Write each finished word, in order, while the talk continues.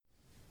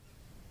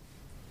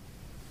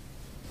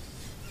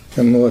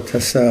Namo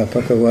tassa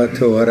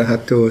bhagavato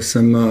arahato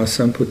samma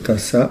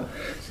sambuddhassa.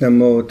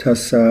 Namo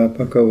tassa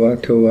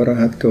bhagavato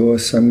arahato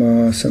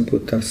samma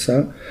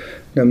sambuddhassa.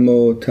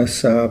 Namo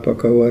tassa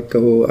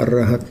bhagavato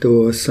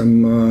arahato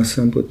samma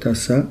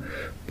sambuddhassa.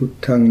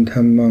 Buddhang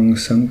dhammang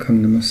sanghang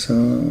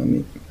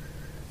namasami.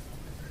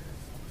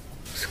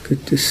 It's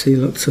good to see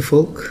lots of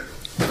folk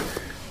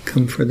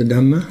come for the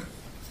Dhamma.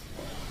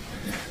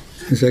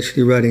 I was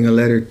actually writing a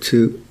letter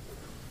to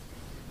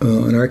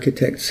an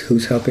architect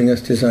who's helping us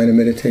design a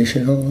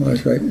meditation hall. I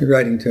was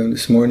writing to him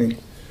this morning,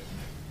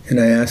 and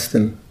I asked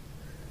him,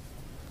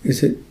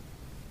 is it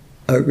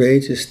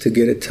outrageous to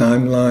get a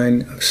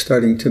timeline of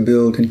starting to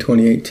build in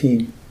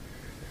 2018?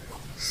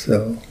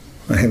 So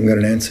I haven't got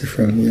an answer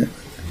from him yet.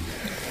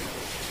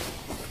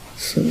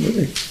 So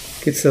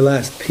it's the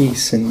last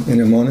piece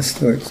in a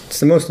monastery. It's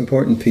the most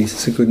important piece.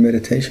 It's a good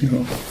meditation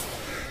hall.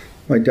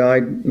 My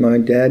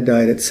dad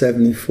died at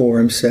 74.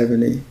 I'm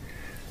 70.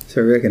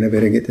 So I reckon I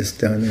better get this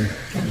done, or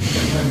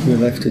we'll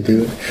have to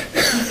do it.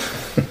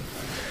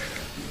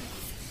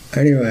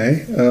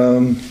 Anyway,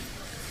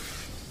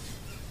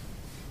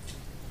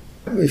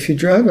 if you're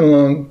driving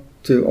along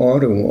to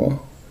Ottawa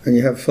and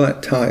you have a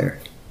flat tire,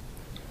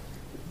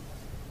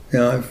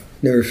 now I've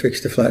never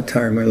fixed a flat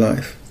tire in my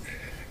life.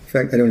 In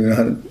fact, I don't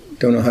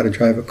know how to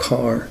drive a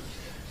car.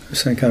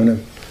 It's some kind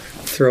of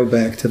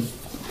throwback to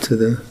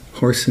the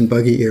horse and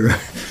buggy era.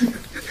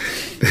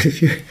 But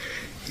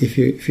if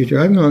you're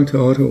driving along to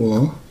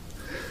Ottawa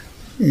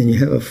and you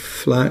have a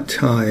flat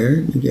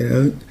tire, you get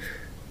out,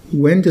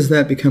 when does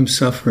that become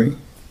suffering?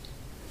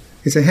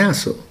 It's a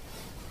hassle.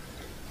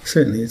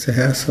 Certainly it's a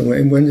hassle.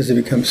 When does it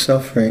become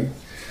suffering?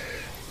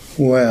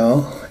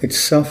 Well, it's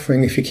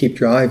suffering if you keep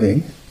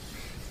driving.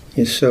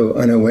 You're so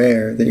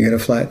unaware that you got a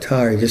flat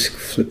tire, you just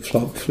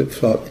flip-flop,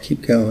 you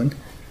keep going.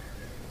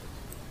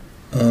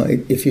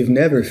 If you've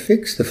never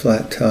fixed a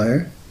flat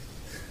tire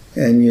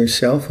and your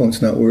cell phone's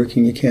not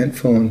working, you can't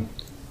phone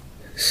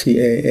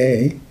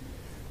CAA,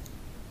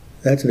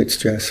 that's a bit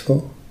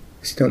stressful,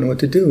 because you don't know what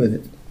to do with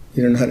it.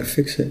 You don't know how to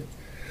fix it.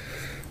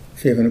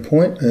 If you have an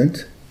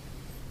appointment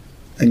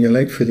and you're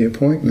late for the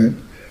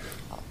appointment,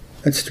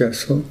 that's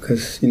stressful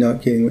because you're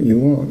not getting what you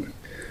want.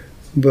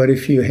 But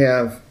if you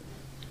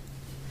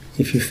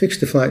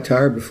fixed a flat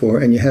tire before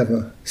and you have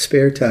a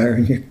spare tire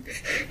in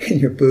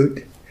your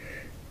boot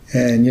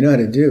and you know how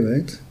to do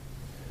it,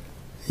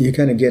 you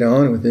kind of get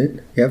on with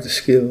it. You have the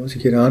skills,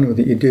 you get on with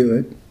it, you do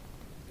it.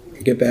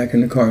 Get back in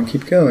the car and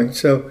keep going.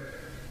 So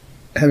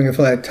having a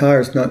flat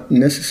tire is not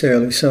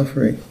necessarily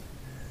suffering.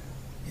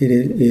 It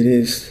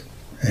is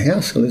a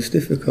hassle, it's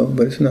difficult,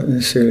 but it's not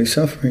necessarily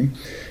suffering.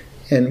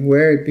 And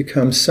where it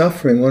becomes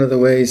suffering, one of the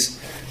ways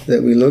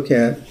that we look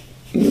at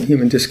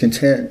human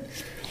discontent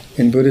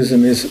in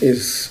Buddhism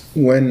is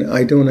when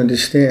I don't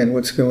understand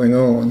what's going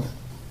on,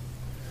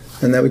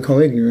 and that we call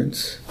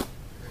ignorance.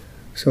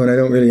 So when I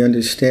don't really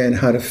understand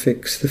how to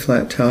fix the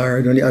flat tire,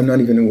 I'm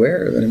not even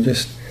aware of it, I'm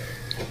just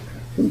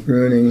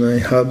ruining my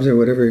hubs or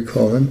whatever you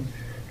call them,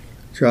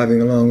 driving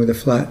along with a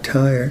flat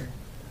tire.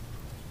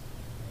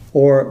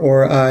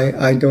 Or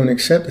I don't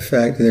accept the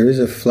fact that there is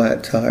a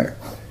flat tire,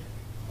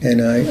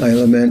 and I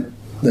lament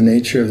the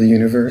nature of the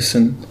universe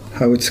and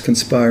how it's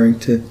conspiring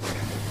to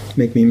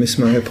make me miss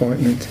my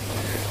appointment,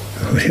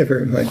 or whatever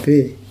it might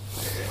be.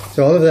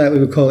 So all of that we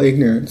would call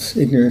ignorance.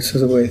 Ignorance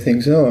of the way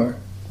things are.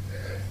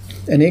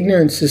 And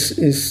ignorance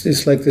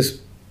is like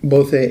this,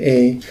 both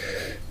a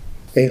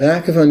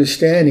lack of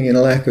understanding and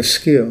a lack of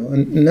skill.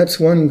 And that's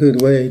one good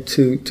way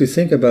to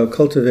think about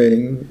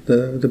cultivating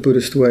the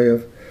Buddhist way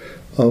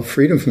of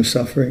freedom from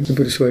suffering, the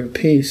Buddhist way of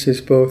peace,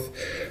 is both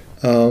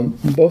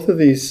of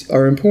these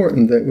are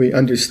important, that we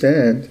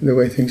understand the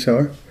way things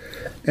are,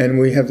 and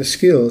we have the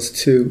skills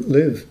to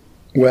live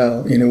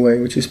well in a way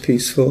which is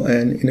peaceful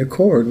and in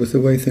accord with the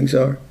way things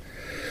are.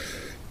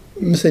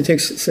 Let's say take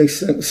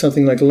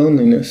something like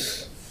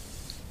loneliness.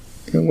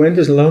 When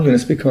does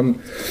loneliness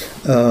become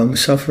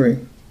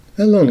suffering?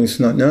 Loneliness is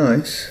not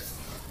nice.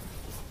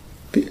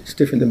 It's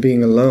different than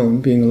being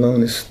alone. Being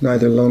alone is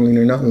neither lonely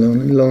nor not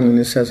lonely.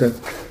 Loneliness has a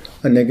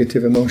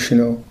negative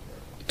emotional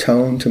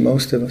tone to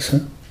most of us. Huh?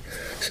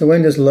 So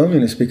when does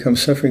loneliness become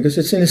suffering? Because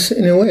it's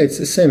in a way it's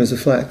the same as a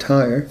flat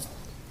tire.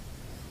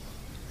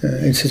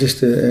 It's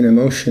just an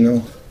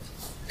emotional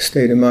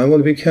state of mind. Well,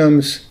 it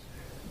becomes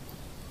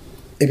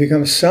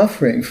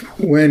suffering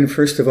when,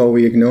 first of all,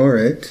 we ignore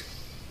it,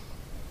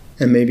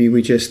 and maybe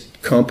we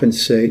just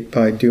compensate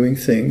by doing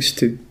things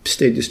to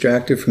stay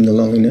distracted from the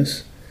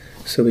loneliness,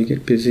 so we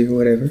get busy or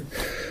whatever.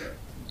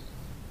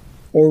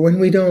 Or when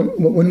we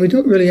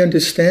don't really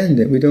understand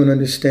it, we don't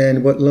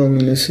understand what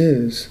loneliness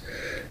is,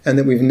 and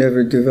that we've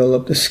never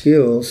developed the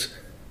skills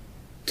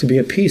to be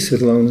at peace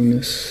with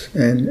loneliness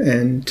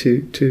and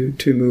to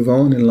move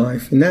on in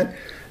life. And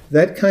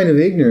that kind of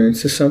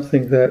ignorance is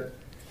something that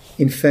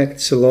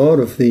infects a lot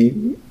of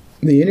the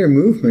inner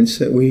movements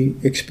that we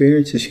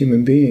experience as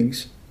human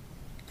beings.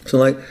 So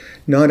like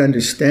not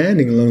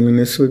understanding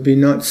loneliness would be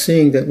not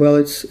seeing that, well,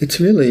 it's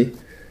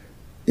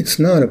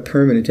not a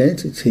permanent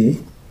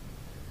entity.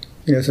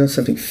 It's not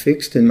something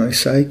fixed in my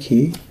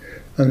psyche.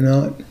 I'm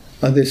not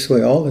this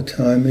way all the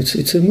time.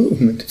 It's a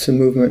movement. It's a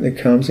movement that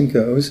comes and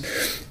goes.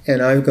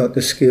 And I've got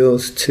the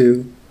skills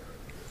to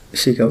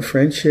seek out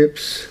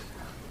friendships,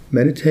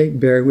 meditate,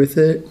 bear with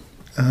it,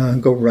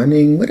 go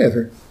running,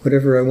 whatever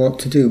I want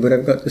to do. But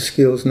I've got the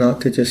skills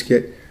not to just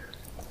get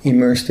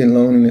immersed in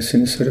loneliness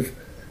in a sort of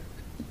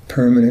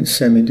permanent,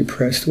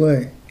 semi-depressed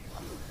way.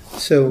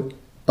 So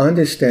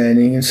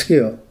understanding and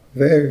skill,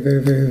 very,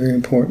 very, very, very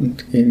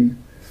important in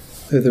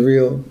the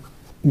real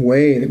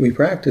way that we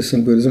practice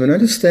in Buddhism. And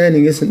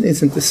understanding isn't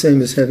the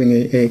same as having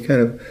a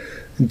kind of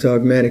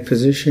dogmatic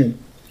position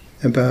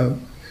about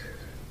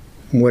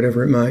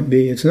whatever it might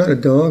be. It's not a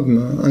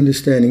dogma.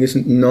 Understanding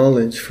isn't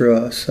knowledge for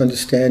us.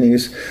 Understanding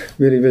is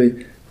really,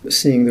 really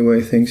seeing the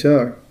way things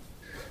are.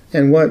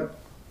 And what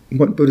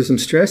Buddhism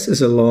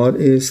stresses a lot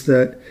is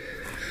that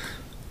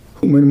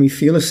when we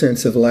feel a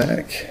sense of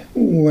lack,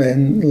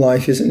 when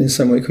life isn't in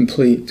some way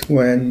complete,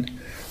 when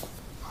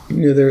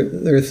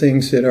there are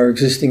things that are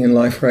existing in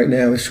life right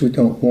now which we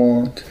don't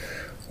want,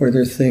 or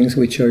there are things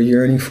which are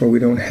yearning for we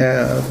don't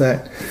have,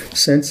 that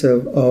sense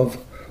of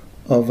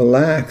a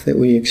lack that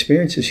we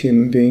experience as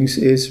human beings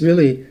is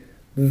really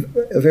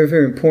a very,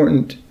 very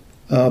important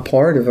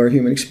part of our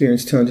human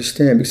experience to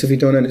understand. Because if we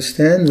don't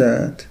understand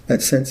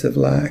that sense of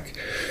lack,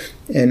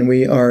 and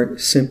we are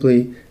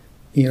simply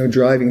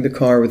driving the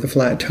car with a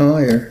flat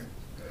tire,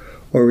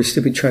 or we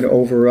simply try to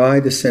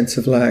override the sense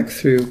of lack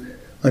through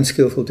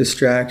unskillful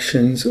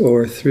distractions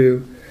or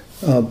through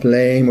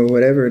blame or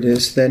whatever it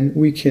is, then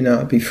we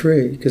cannot be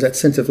free, because that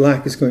sense of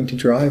lack is going to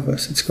drive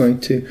us. It's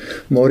going to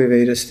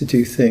motivate us to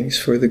do things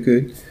for the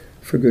good,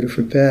 for good or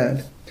for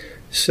bad.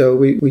 So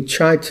we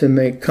try to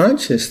make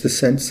conscious the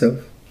sense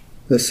of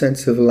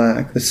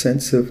lack, the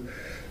sense of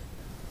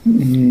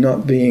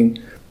not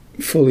being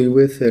fully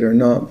with it, or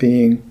not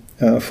being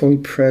fully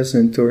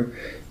present, or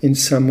in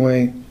some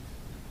way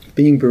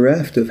being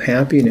bereft of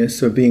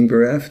happiness, or being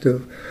bereft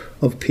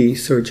of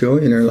peace or joy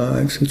in our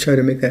lives. We try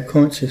to make that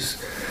conscious,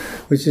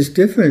 which is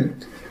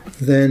different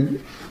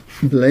than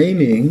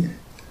blaming,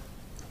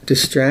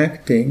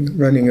 distracting,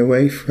 running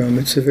away from.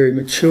 It's a very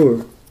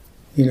mature,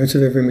 it's a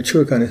very, very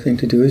mature kind of thing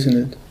to do, isn't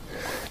it?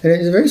 And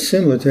it's very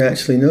similar to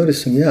actually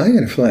noticing, I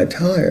got a flat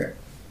tire.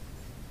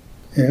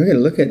 And I've got to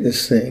look at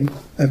this thing.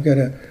 I've got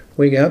to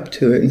wake up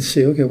to it and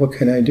see, okay, what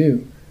can I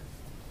do?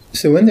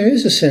 So when there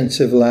is a sense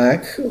of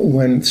lack,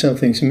 when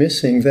something's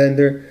missing, then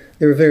there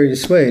are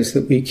various ways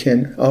that we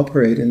can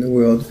operate in the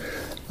world.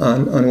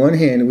 On one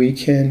hand, we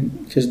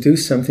can just do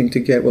something to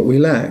get what we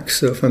lack.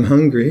 So if I'm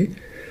hungry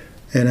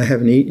and I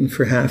haven't eaten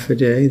for half a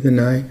day, then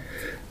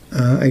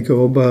I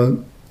go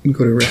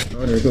to a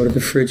restaurant or go to the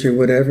fridge or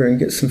whatever and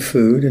get some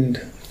food,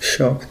 and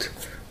shocked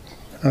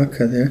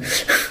Akka there.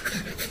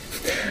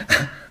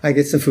 I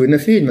get some food and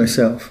I feed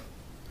myself.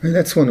 Right?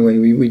 That's one way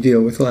we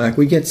deal with lack.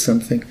 We get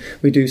something,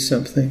 we do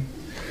something.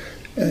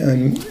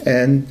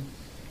 And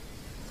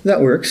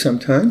that works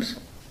sometimes.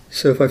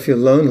 So if I feel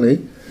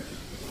lonely,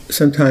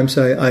 sometimes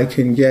I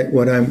can get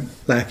what I'm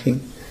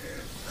lacking.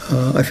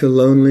 I feel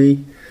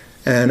lonely,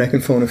 and I can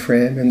phone a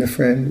friend, and the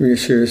friend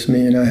reassures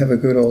me, and I have a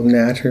good old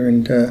natter,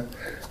 and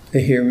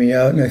they hear me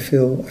out, and I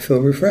feel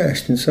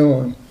refreshed, and so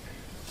on.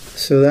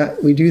 So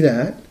that we do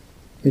that.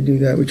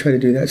 We try to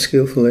do that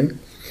skillfully.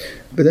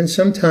 But then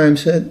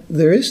sometimes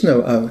there is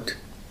no out.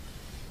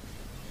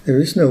 There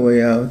is no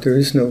way out. There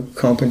is no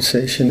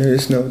compensation. There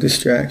is no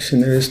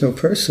distraction. There is no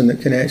person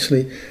that can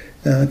actually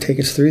take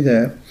us through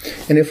that.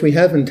 And if we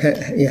haven't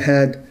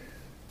had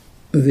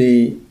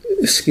the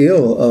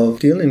skill of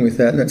dealing with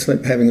that, and that's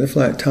like having the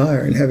flat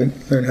tire and having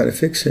learned how to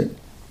fix it.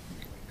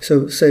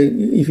 So say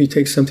if you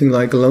take something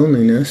like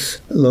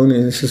loneliness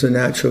is a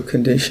natural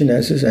condition,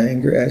 as is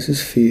anger, as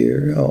is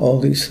fear, all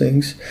these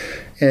things.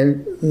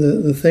 And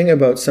the thing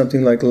about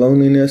something like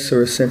loneliness,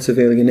 or a sense of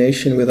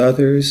alienation with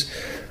others,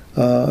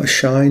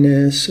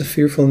 shyness, a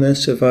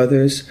fearfulness of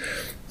others,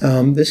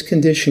 this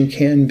condition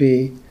can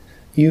be,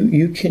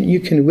 you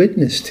can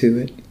witness to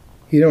it.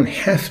 You don't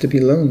have to be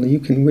lonely. You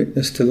can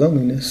witness to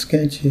loneliness,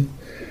 can't you?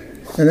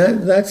 And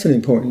that's an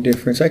important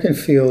difference. I can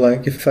feel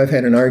like if I've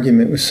had an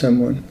argument with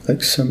someone,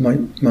 like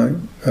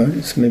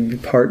it's maybe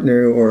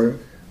partner or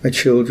my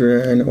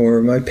children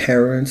or my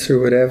parents or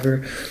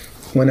whatever,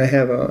 when I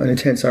have an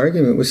intense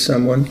argument with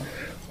someone,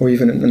 or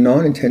even a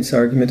non-intense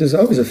argument, there's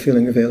always a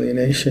feeling of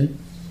alienation.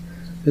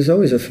 There's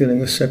always a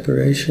feeling of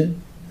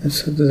separation.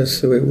 That's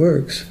the way it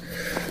works.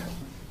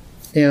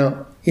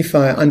 Now, if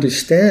I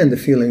understand the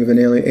feeling of an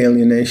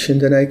alienation,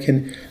 then I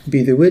can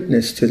be the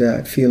witness to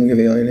that feeling of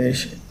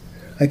alienation.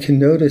 I can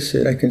notice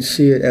it. I can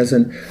see it as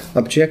an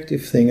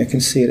objective thing. I can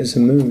see it as a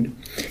mood.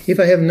 If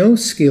I have no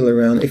skill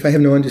around, if I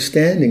have no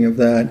understanding of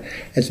that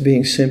as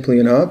being simply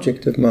an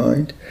object of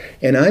mind,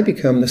 and I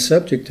become the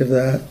subject of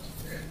that,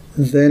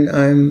 then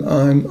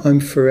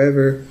I'm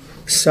forever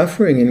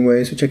suffering in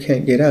ways which I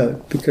can't get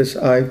out, because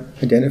I've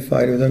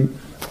identified with them.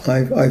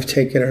 I've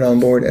taken it on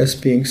board as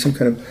being some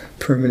kind of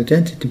permanent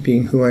entity,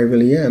 being who I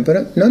really am.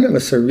 But none of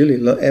us are really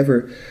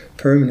ever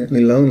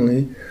permanently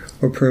lonely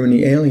or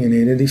permanently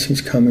alienated. These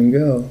things come and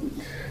go.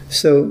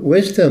 So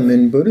wisdom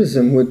in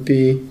Buddhism would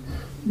be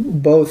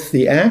both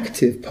the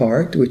active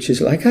part, which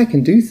is like I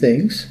can do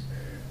things,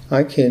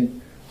 I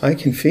can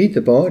feed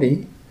the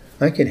body,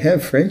 I can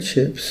have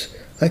friendships,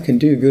 I can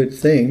do good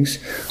things,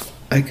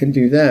 I can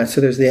do that.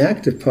 So there's the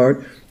active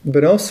part,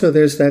 but also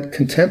there's that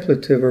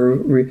contemplative or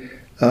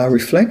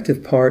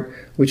reflective part,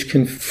 which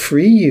can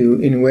free you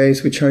in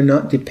ways which are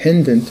not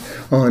dependent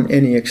on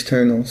any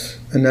externals,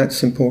 and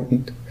that's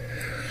important.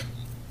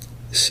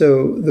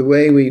 So the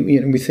way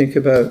we think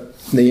about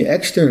the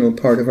external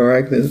part of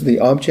our, the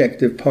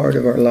objective part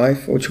of our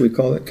life, which we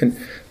call it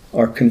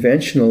our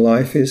conventional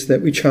life, is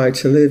that we try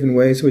to live in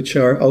ways which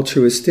are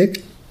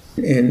altruistic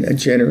and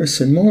generous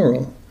and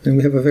moral. And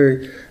we have a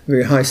very,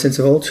 very high sense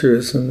of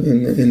altruism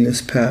in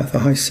this path, a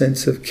high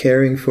sense of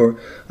caring for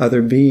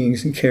other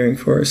beings and caring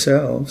for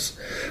ourselves,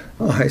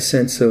 a high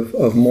sense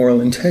of moral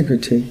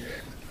integrity.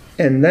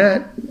 And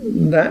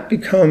that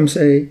becomes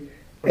a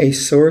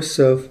source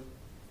of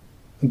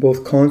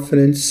both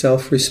confidence,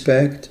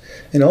 self-respect,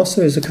 and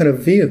also as a kind of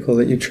vehicle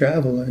that you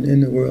travel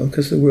in the world,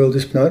 because the world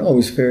is not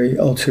always very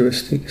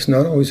altruistic, it's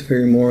not always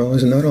very moral,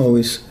 it's not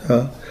always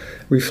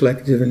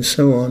reflective, and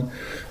so on.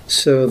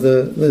 So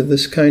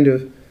this kind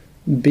of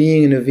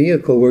being in a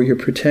vehicle where you're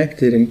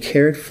protected and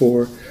cared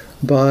for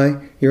by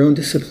your own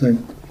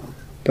discipline,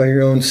 by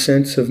your own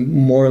sense of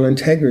moral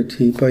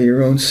integrity, by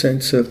your own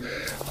sense of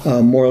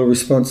moral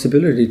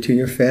responsibility to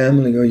your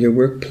family or your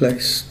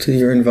workplace, to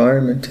your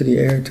environment, to the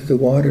air, to the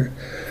water.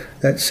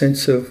 That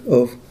sense of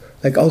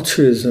like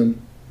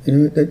altruism.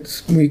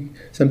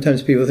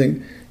 Sometimes people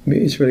think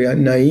it's really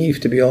naive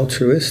to be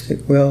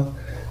altruistic. Well,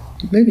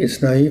 maybe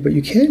it's naive, but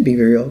you can be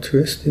very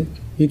altruistic.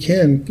 We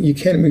can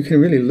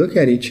really look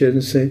at each other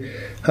and say,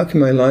 how can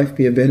my life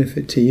be a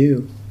benefit to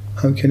you?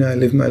 How can I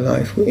live my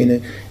life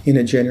in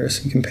a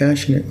generous and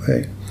compassionate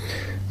way?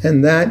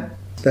 And that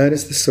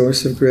is the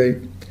source of great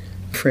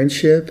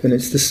friendship, and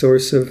it's the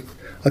source of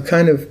a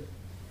kind of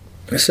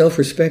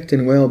self-respect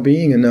and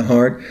well-being in the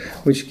heart,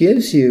 which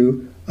gives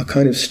you a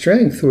kind of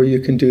strength where you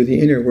can do the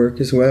inner work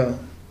as well.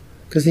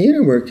 Because the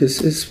inner work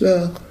is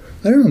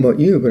I don't know about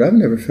you, but I've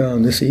never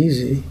found this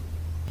easy.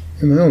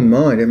 In my own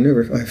mind,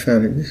 I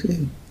found it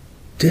a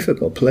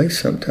difficult place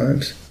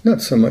sometimes.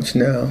 Not so much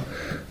now,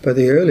 but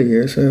the early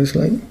years I was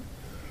like,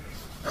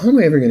 how am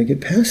I ever going to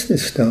get past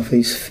this stuff,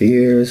 these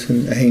fears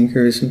and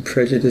angers and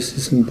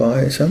prejudices and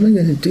bias? How am I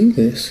going to do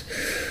this?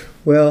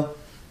 Well,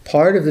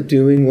 part of the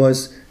doing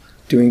was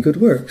doing good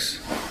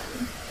works.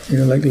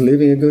 Like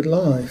living a good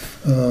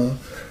life,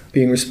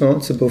 being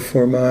responsible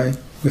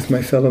with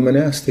my fellow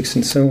monastics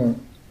and so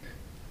on.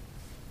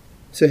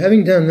 So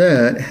having done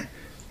that,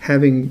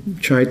 having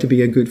tried to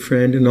be a good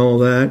friend and all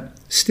that,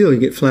 still you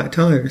get flat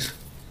tires.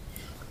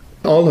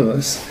 All of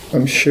us,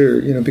 I'm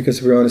sure,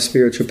 because we're on a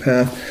spiritual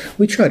path,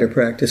 we try to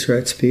practice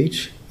right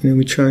speech.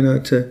 We try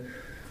not to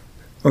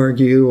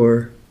argue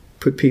or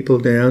put people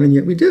down, and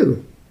yet we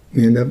do.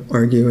 We end up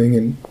arguing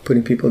and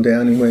putting people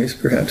down in ways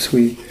perhaps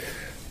we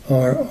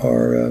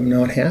are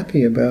not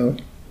happy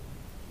about.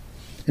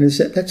 And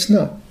that's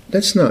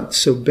not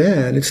so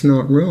bad. It's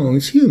not wrong.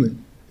 It's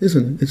human,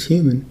 isn't it? It's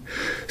human.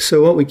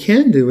 So what we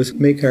can do is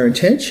make our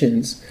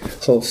intentions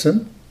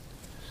wholesome.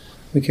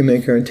 We can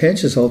make our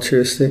intentions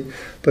altruistic,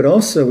 but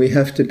also we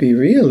have to be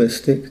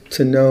realistic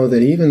to know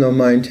that even though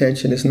my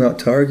intention is not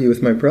to argue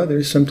with my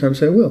brothers,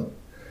 sometimes I will.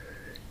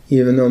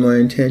 Even though my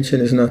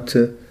intention is not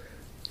to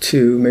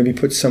maybe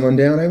put someone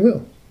down, I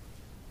will.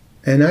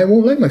 And I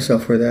won't like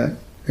myself for that.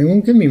 It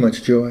won't give me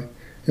much joy.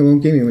 It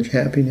won't give me much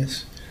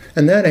happiness.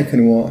 And that I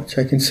can watch.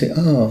 I can say,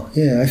 oh,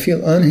 yeah, I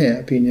feel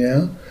unhappy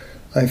now.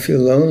 I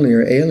feel lonely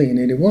or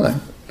alienated. Why?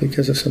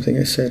 Because of something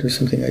I said or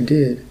something I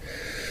did.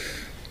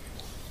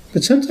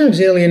 But sometimes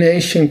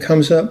alienation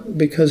comes up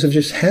because of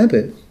just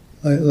habit,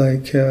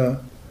 like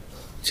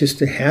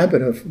just a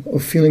habit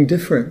of feeling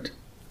different,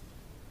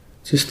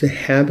 just a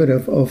habit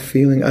of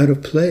feeling out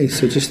of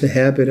place, or just a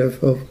habit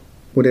of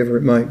whatever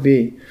it might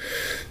be.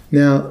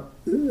 Now,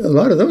 a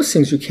lot of those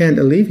things you can't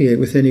alleviate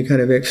with any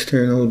kind of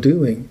external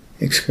doing,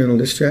 external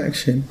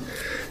distraction.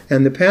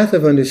 And the path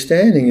of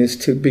understanding is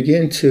to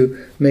begin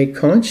to make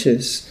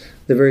conscious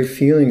the very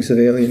feelings of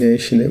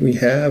alienation that we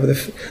have,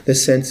 the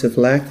sense of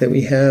lack that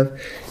we have,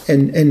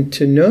 and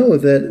to know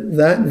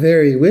that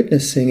very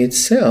witnessing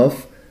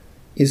itself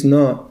is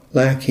not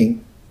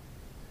lacking.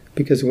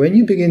 Because when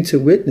you begin to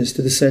witness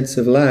to the sense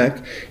of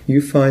lack,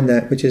 you find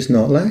that which is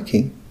not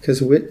lacking.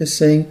 Because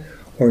witnessing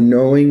or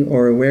knowing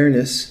or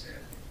awareness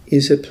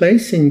is a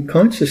place in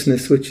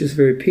consciousness which is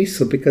very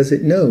peaceful because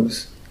it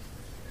knows.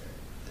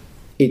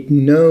 It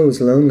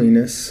knows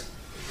loneliness.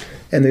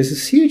 And there's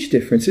this huge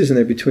difference, isn't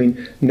there,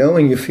 between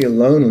knowing you feel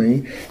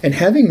lonely and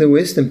having the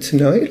wisdom to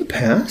know it'll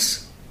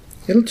pass,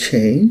 it'll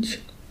change.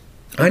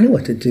 I know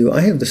what to do.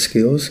 I have the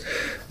skills.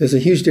 There's a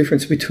huge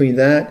difference between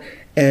that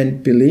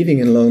and believing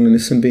in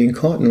loneliness and being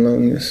caught in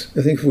loneliness.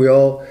 I think if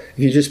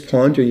you just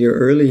ponder your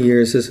early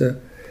years as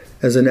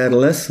an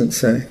adolescent,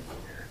 say,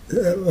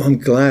 I'm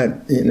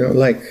glad,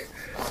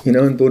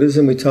 in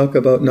Buddhism we talk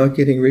about not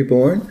getting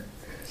reborn.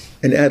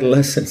 And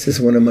adolescence is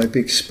one of my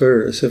big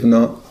spurs of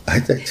I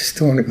just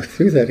don't want to go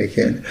through that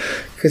again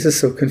because it's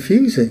so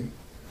confusing.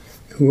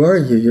 who are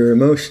you, your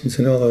emotions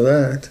and all of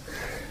that.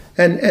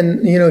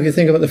 And you know, if you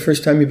think about the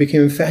first time you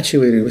became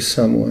infatuated with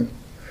someone,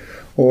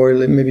 or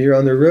maybe you're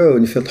on the road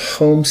and you felt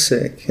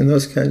homesick and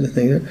those kinds of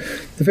things,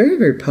 they're very,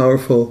 very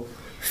powerful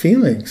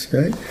feelings,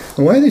 right?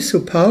 And why are they so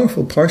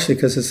powerful? Partially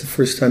because it's the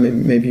first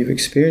time maybe you've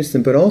experienced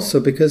them, but also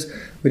because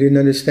we didn't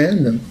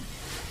understand them.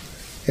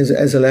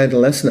 As an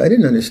adolescent, I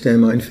didn't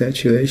understand my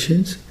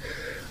infatuations.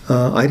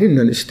 I didn't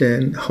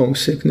understand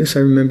homesickness. I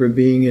remember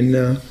being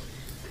in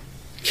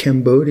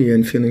Cambodia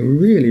and feeling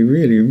really,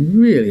 really,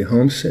 really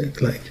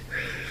homesick, like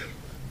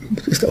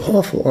just an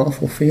awful,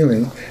 awful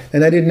feeling.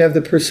 And I didn't have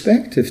the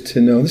perspective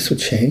to know this would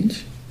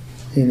change.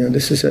 You know,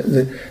 this is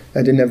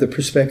I didn't have the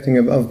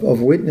perspective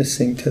of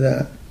witnessing to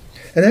that.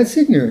 And that's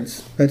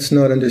ignorance. That's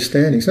not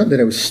understanding. It's not that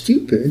I was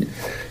stupid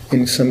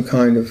in some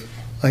kind of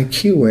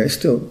IQ way. I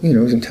still, you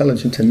know, was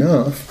intelligent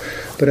enough,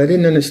 but I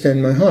didn't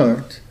understand my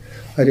heart.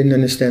 I didn't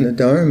understand the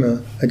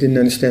Dharma. I didn't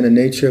understand the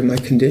nature of my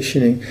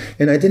conditioning.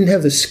 And I didn't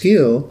have the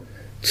skill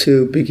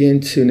to begin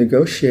to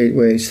negotiate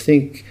ways,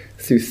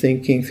 through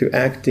thinking, through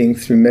acting,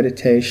 through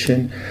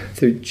meditation,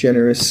 through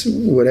generous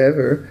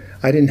whatever.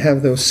 I didn't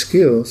have those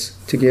skills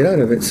to get out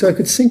of it, so I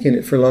could sink in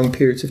it for long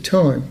periods of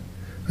time.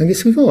 I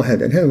guess we've all had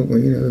that, haven't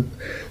we? You know,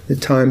 the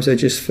times I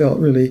just felt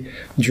really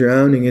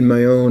drowning in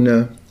my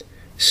own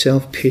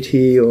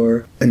self-pity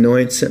or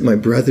annoyance at my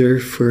brother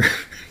for...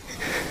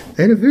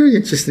 I had a very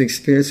interesting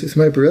experience with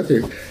my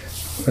brother.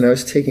 When I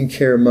was taking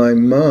care of my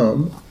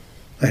mom,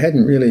 I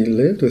hadn't really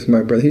lived with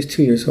my brother. He's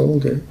 2 years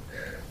older.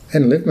 I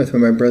hadn't lived with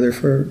my brother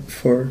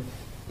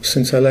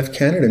since I left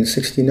Canada in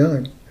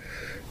 '69.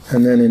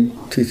 And then in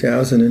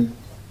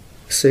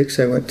 2006,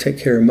 I went to take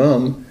care of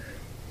Mom.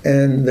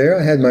 And there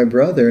I had my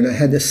brother, and I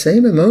had the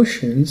same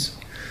emotions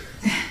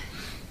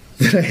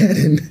that I had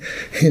in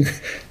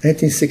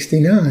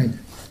 1969.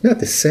 Not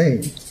the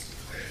same,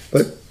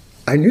 but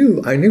I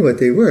knew what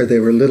they were. They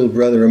were little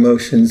brother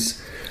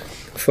emotions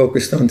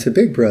focused onto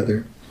big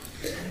brother.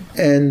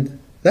 And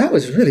that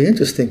was really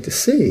interesting to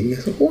see. I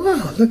thought,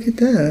 wow, look at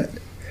that.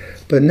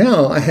 But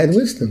now I had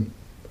wisdom.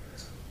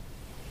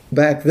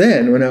 Back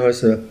then, when I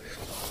was a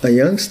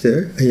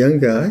youngster, a young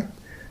guy,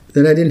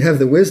 then I didn't have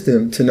the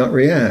wisdom to not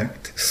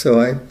react. So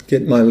I'd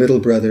get my little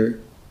brother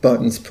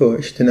buttons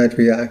pushed, and I'd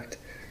react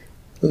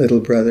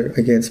little brother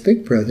against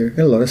big brother, and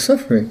a lot of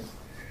suffering.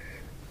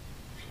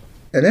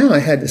 And now I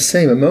had the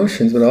same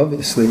emotions, but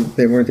obviously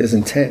they weren't as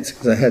intense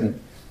because I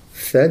hadn't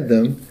fed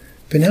them.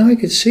 But now I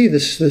could see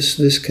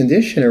this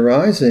condition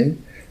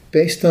arising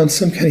based on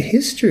some kind of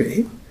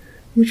history,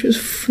 which was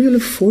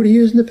 40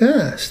 years in the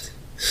past.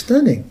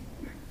 Stunning.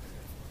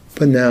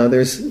 But now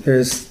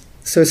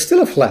so it's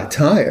still a flat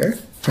tire,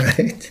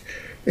 right?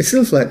 It's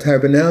still a flat tire,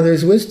 but now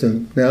there's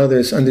wisdom. Now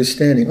there's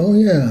understanding. Oh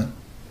yeah.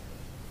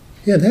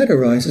 Yeah, that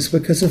arises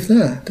because of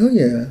that. Oh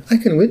yeah, I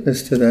can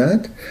witness to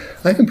that.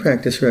 I can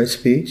practice right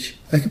speech.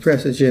 I can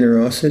practice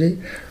generosity.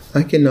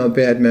 I can not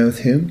badmouth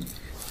him.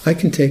 I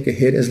can take a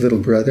hit as little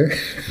brother.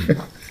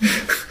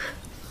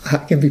 I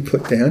can be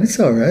put down. It's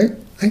all right.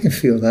 I can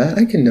feel that.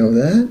 I can know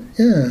that.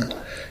 Yeah.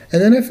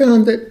 And then I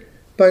found that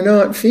by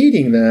not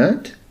feeding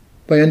that,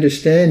 by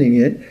understanding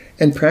it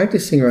and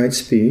practicing right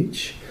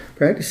speech,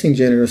 practicing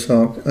generous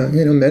talk,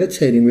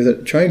 meditating with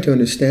it, trying to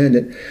understand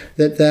it,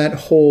 that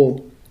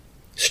whole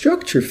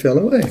structure fell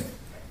away.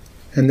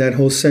 And that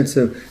whole sense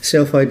of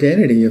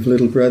self-identity of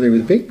little brother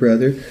with big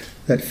brother,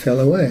 that fell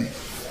away.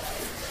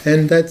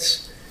 And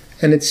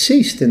it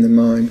ceased in the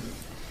mind.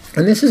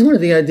 And this is one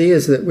of the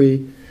ideas that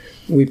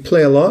we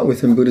play a lot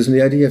with in Buddhism,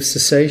 the idea of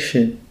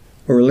cessation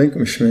or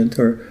relinquishment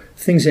or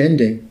things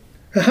ending.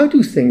 How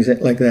do things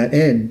like that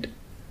end?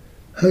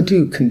 How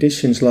do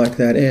conditions like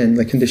that end,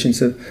 like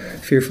conditions of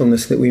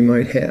fearfulness that we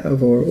might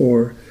have,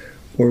 or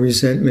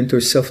resentment,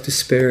 or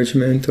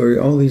self-disparagement, or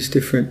all these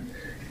different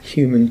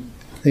human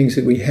things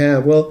that we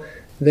have? Well,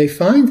 they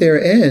find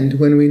their end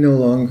when we no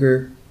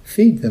longer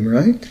feed them,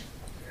 right?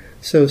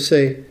 So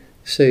say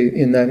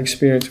in that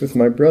experience with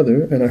my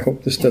brother, and I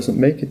hope this doesn't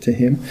make it to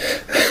him,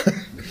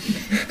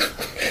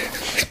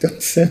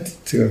 don't send it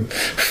to him.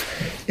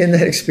 In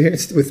that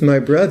experience with my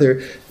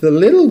brother, the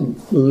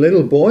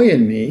little boy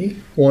in me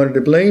wanted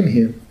to blame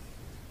him.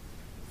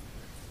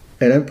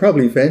 And I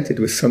probably vented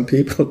with some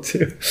people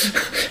too.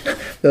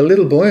 The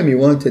little boy in me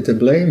wanted to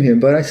blame him,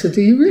 but I said,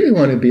 do you really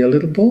want to be a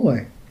little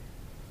boy?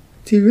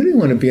 Do you really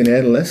want to be an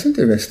adolescent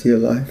the rest of your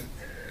life?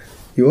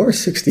 You are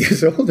 60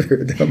 years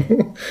older,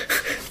 Dhammo.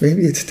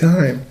 Maybe it's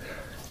time.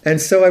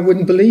 And so I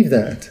wouldn't believe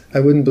that.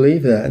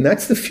 And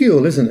that's the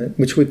fuel, isn't it?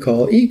 Which we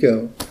call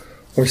ego,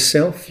 or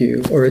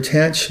self-view, or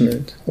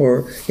attachment,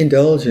 or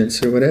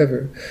indulgence, or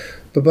whatever.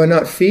 But by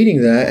not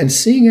feeding that and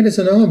seeing it as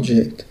an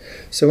object.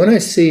 So when I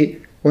see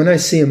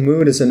a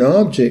mood as an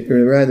object,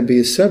 or rather be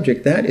a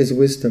subject, that is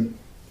wisdom.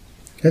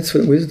 That's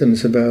what wisdom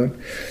is about.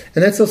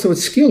 And that's also what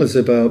skill is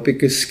about,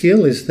 because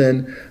skill is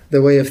then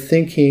the way of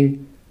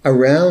thinking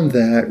around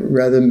that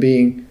rather than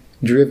being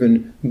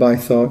driven by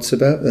thoughts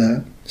about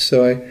that.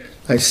 So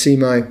I see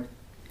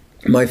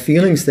my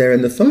feelings there,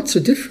 and the thoughts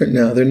are different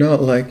now. They're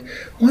not like,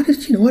 why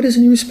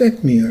doesn't he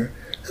respect me? Or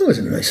that was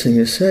a nice thing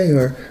to say,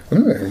 or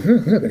I'm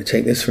not going to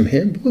take this from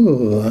him. Blah,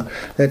 blah, blah.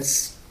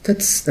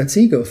 That's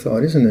ego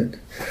thought, isn't it?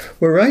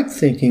 Where right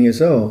thinking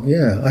is, oh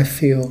yeah, I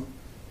feel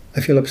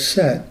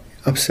upset.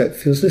 Upset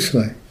feels this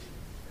way.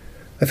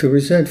 I feel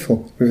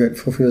resentful.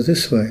 Resentful feels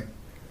this way.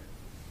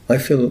 I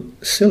feel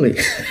silly.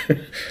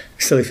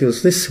 Silly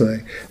feels this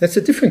way. That's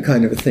a different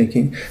kind of a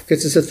thinking,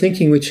 because it's a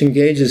thinking which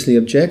engages the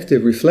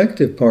objective,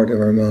 reflective part of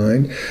our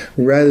mind,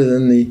 rather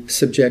than the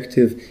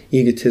subjective,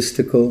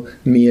 egotistical,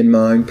 me and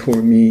mine,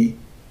 poor me,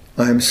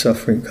 I'm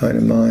suffering kind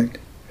of mind.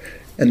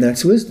 And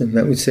that's wisdom.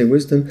 That would say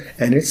wisdom,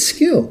 and it's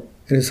skill.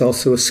 It is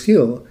also a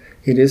skill.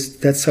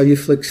 That's how you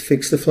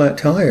fix the flat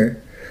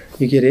tire.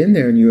 You get in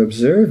there and you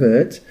observe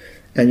it,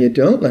 and you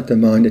don't let the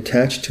mind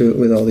attach to it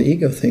with all the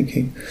ego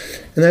thinking.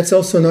 And that's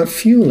also not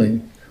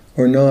fueling,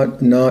 or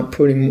not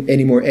putting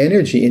any more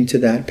energy into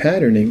that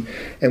patterning.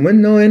 And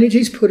when no energy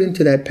is put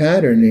into that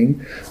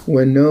patterning,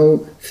 when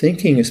no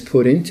thinking is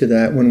put into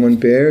that, when one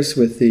bears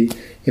with the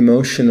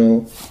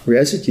emotional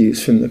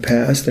residues from the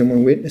past, and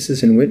one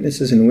witnesses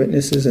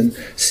and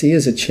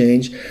sees a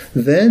change,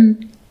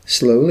 then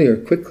slowly or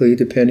quickly,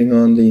 depending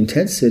on the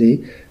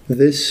intensity,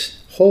 this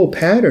whole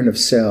pattern of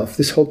self,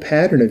 this whole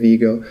pattern of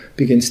ego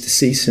begins to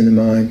cease in the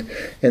mind.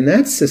 And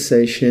that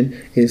cessation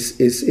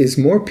is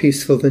more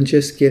peaceful than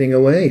just getting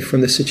away from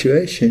the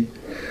situation.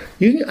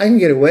 I can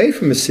get away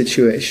from a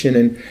situation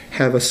and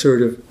have a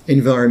sort of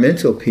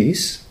environmental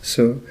peace.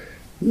 So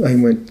I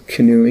went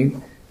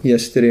canoeing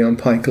yesterday on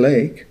Pike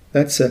Lake.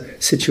 That's a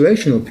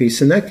situational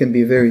peace, and that can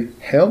be very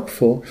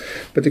helpful.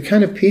 But the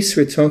kind of peace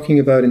we're talking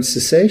about in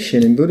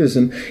cessation in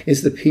Buddhism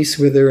is the peace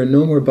where there are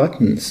no more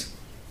buttons,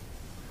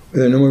 where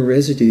there are no more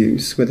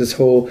residues, where this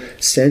whole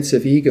sense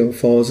of ego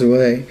falls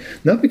away.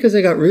 Not because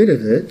I got rid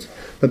of it,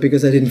 but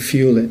because I didn't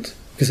fuel it,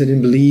 because I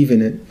didn't believe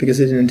in it, because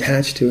I didn't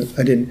attach to it,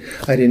 I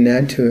didn't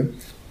add to it.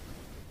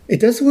 It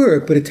does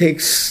work, but it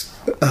takes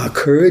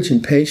courage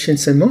and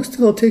patience, and most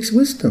of all, it takes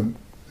wisdom.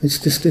 It's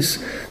just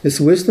this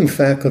wisdom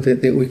faculty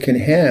that we can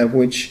have,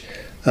 which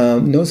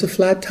knows a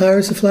flat tire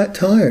is a flat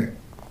tire.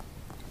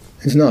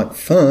 It's not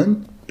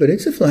fun, but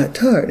it's a flat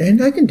tire,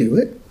 and I can do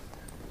it.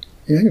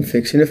 Yeah, I can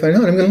fix it. If I'm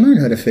not, I'm going to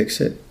learn how to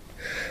fix it.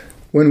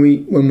 When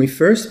we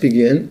first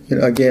begin,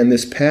 again,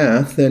 this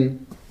path,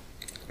 then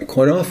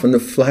quite often the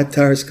flat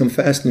tires come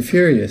fast and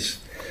furious,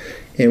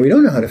 and we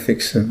don't know how to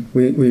fix them.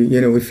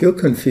 We feel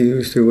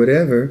confused or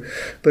whatever.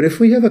 But if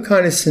we have a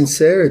kind of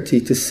sincerity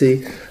to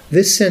see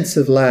this sense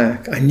of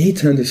lack, I need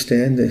to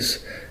understand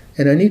this,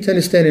 and I need to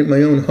understand it in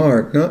my own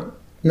heart,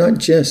 not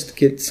just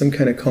get some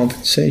kind of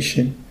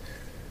compensation.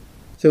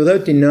 So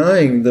without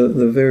denying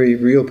the very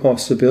real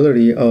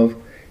possibility of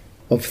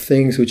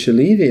things which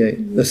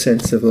alleviate the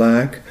sense of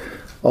lack,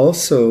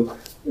 also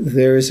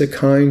there is a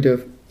kind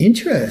of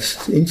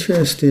interest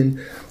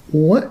in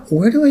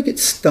where do I get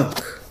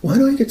stuck? Why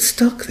do I get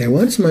stuck there?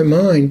 Why does my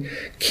mind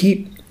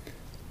keep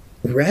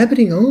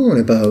rabbiting on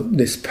about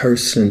this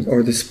person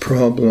or this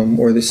problem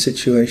or this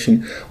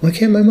situation? Why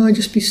can't my mind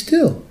just be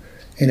still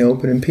and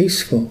open and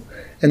peaceful?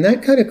 And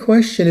that kind of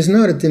question is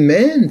not a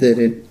demand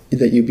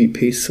that you be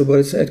peaceful, but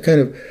it's that kind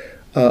of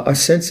a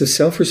sense of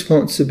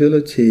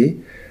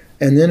self-responsibility,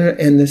 and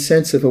the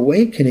sense of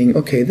awakening.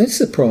 Okay, that's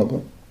the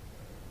problem.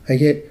 I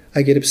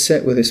get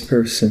upset with this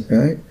person,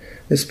 right?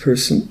 This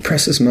person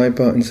presses my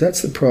buttons.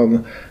 That's the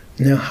problem.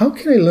 Now, how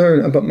can I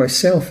learn about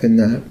myself in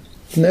that?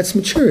 And that's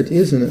maturity,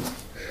 isn't it?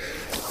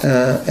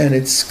 And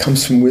it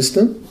comes from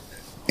wisdom.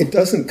 It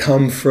doesn't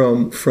come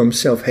from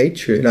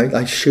self-hatred.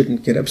 I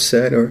shouldn't get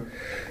upset, or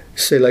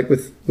say like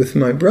with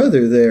my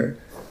brother there.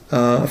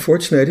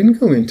 Fortunately, I didn't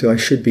go into I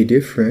should be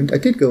different. I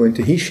did go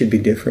into he should be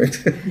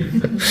different.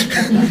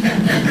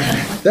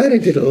 That I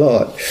did a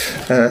lot,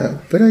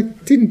 but I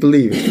didn't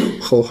believe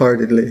it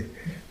wholeheartedly.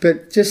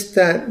 But just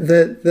that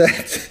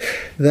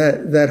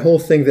whole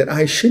thing that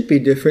I should be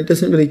different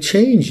doesn't really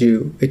change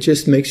you. It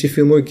just makes you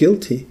feel more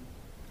guilty.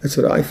 That's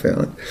what I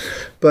found.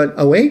 But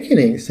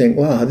awakening, think,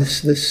 wow,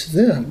 this,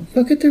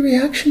 look at the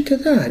reaction to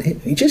that.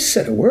 He just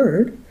said a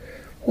word.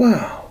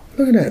 Wow,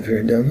 look at that,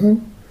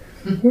 Viradhammo.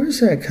 Where's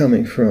that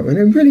coming from? And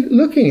I'm really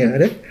looking at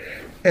it,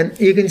 and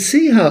you can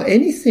see how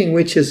anything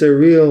which is a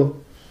real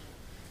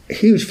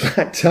huge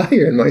flat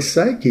tire in my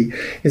psyche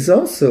is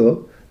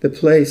also the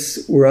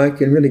place where I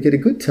can really get a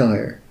good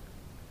tire.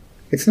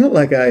 It's not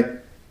like I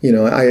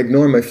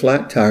ignore my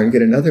flat tire and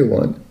get another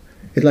one.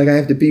 It's like I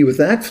have to be with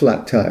that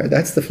flat tire.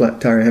 That's the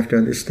flat tire I have to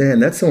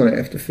understand. That's the one I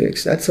have to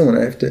fix. That's the one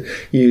I have to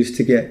use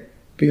to get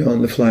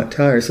beyond the flat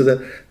tire. So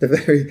the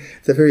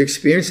very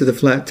experience of the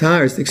flat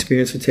tire is the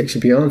experience that takes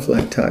you beyond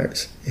flat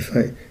tires. If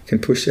I can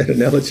push that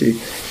analogy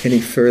any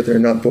further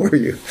and not bore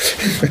you.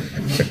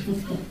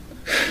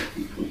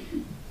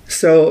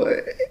 So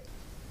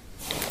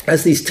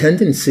as these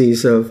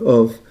tendencies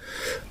of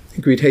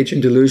greed, hatred,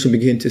 and delusion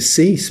begin to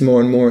cease more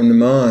and more in the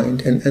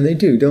mind, and they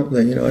do, don't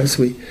they? As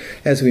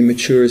we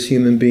mature as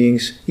human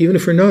beings, even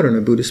if we're not on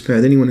a Buddhist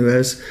path, anyone who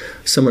has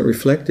somewhat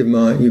reflective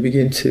mind, you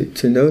begin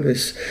to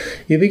notice,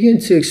 you begin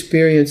to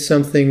experience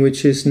something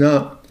which is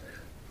not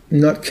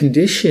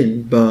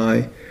conditioned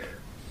by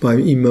by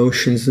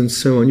emotions and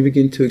so on. You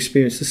begin to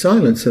experience the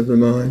silence of the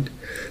mind.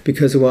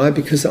 Because why?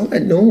 Because all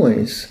that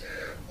noise,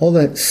 all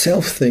that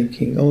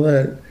self-thinking, all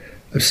that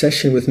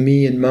obsession with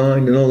me and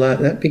mind and all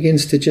that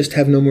begins to just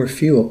have no more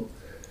fuel.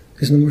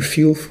 There's no more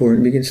fuel for it.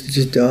 It begins to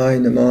just die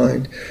in the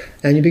mind.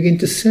 And you begin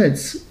to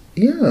sense,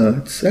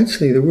 it's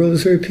actually, the world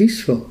is very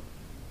peaceful,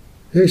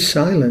 very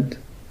silent.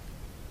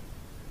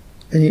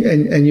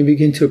 And you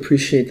begin to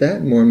appreciate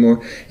that more and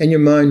more. And your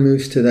mind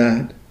moves to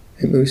that.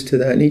 It moves to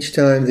that. And each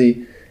time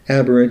the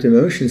aberrant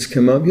emotions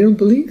come up, you don't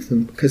believe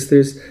them. Because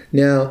there's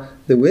now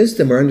the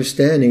wisdom or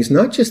understanding is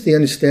not just the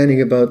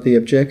understanding about the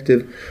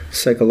objective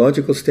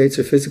psychological states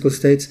or physical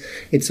states.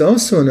 It's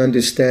also an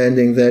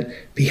understanding that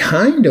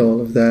behind all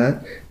of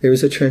that, there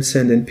is a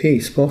transcendent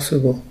peace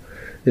possible.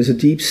 There's a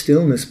deep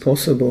stillness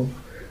possible.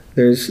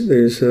 There's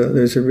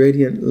a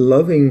radiant,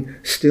 loving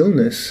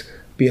stillness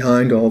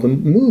behind all the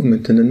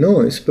movement and the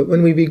noise. But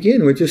when we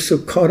begin, we're just so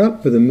caught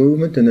up with the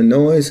movement and the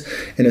noise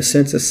and a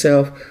sense of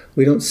self,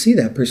 we don't see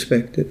that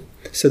perspective.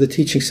 So the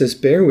teaching says,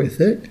 bear with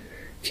it,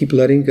 keep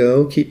letting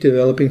go, keep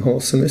developing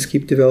wholesomeness,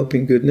 keep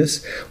developing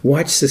goodness,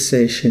 watch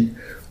cessation,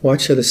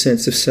 watch how the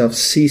sense of self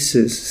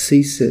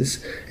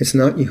ceases. It's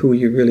not who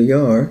you really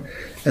are.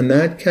 And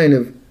that kind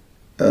of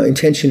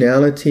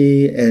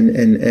intentionality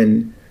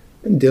and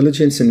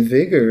diligence and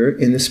vigor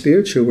in the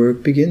spiritual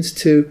work begins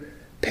to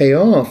pay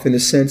off in the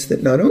sense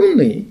that not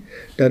only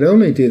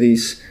do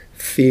these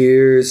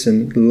fears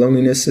and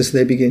loneliness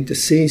they begin to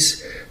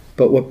cease,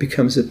 but what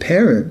becomes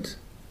apparent,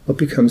 what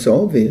becomes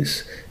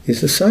obvious,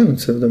 is the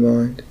silence of the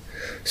mind.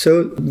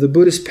 So the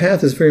Buddhist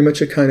path is very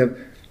much a kind of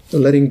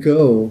letting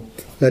go,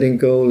 and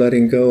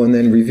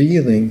then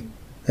revealing.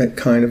 That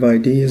kind of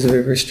idea is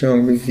very, very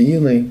strong,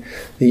 revealing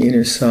the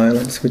inner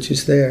silence which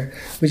is there,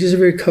 which is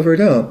very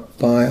covered up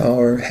by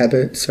our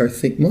habits,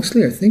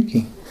 mostly our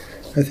thinking.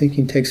 Our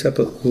thinking takes up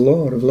a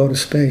lot of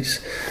space.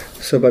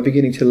 So by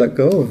beginning to let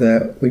go of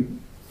that, we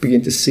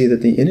begin to see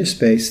that the inner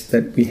space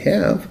that we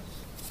have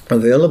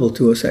available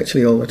to us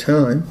actually all the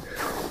time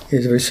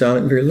is very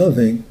silent, very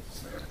loving.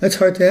 That's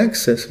hard to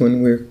access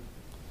when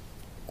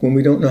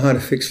we don't know how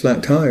to fix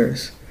flat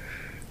tires.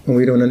 When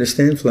we don't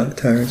understand flat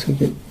tires, we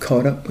get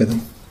caught up with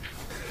them.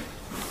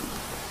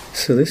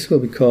 So this will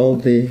be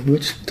called the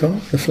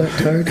flat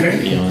tire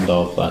talk? Beyond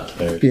all flat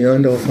tires.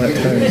 Beyond all flat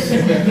tires.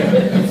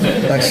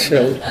 I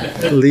shall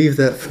leave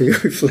that for your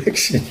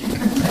reflection.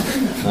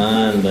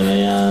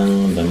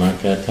 Andayang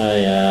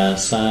Dhammakataya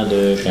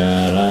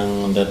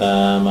Sadhukarang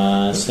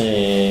Dadamase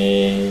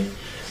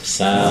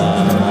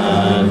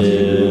Sadhu